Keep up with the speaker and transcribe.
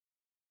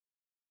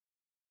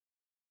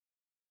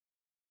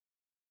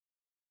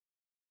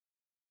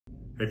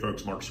Hey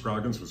folks, Mark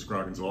Scroggins with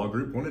Scroggins Law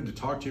Group. Wanted to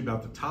talk to you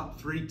about the top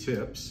 3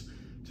 tips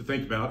to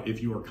think about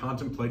if you are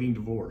contemplating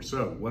divorce.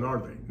 So what are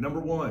they? Number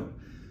 1,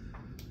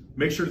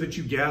 make sure that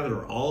you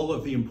gather all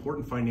of the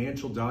important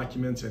financial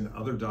documents and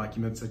other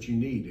documents that you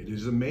need. It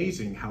is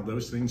amazing how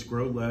those things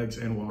grow legs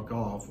and walk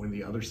off when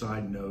the other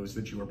side knows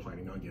that you are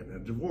planning on getting a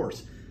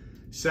divorce.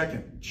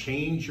 Second,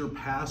 change your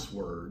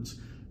passwords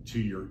to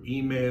your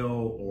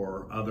email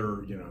or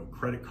other,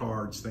 credit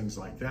cards, things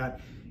like that.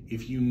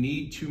 If you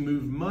need to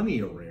move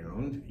money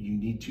around, you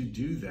need to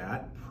do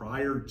that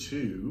prior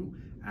to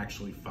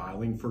actually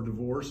filing for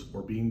divorce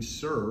or being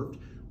served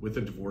with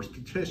a divorce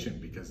petition,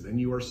 because then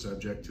you are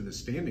subject to the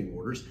standing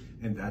orders,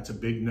 and that's a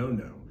big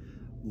no-no.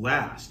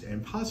 Last,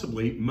 and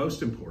possibly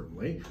most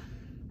importantly,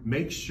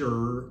 make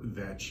sure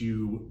that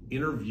you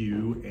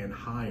interview and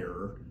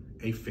hire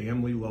a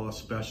family law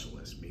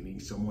specialist, meaning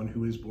someone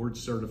who is board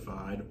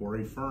certified, or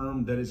a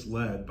firm that is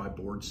led by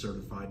board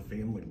certified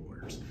family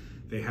lawyers.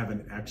 They have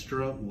an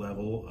extra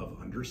level of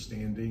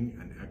understanding,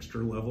 an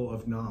extra level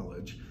of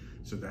knowledge.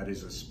 So that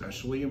is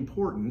especially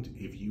important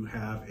if you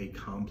have a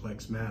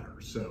complex matter.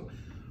 So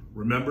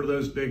remember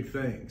those big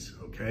things,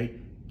 okay?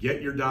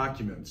 Get your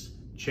documents,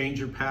 change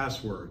your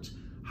passwords,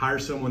 hire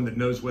someone that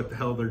knows what the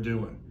hell they're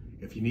doing.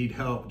 If you need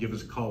help, give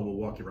us a call, we'll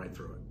walk you right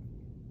through it.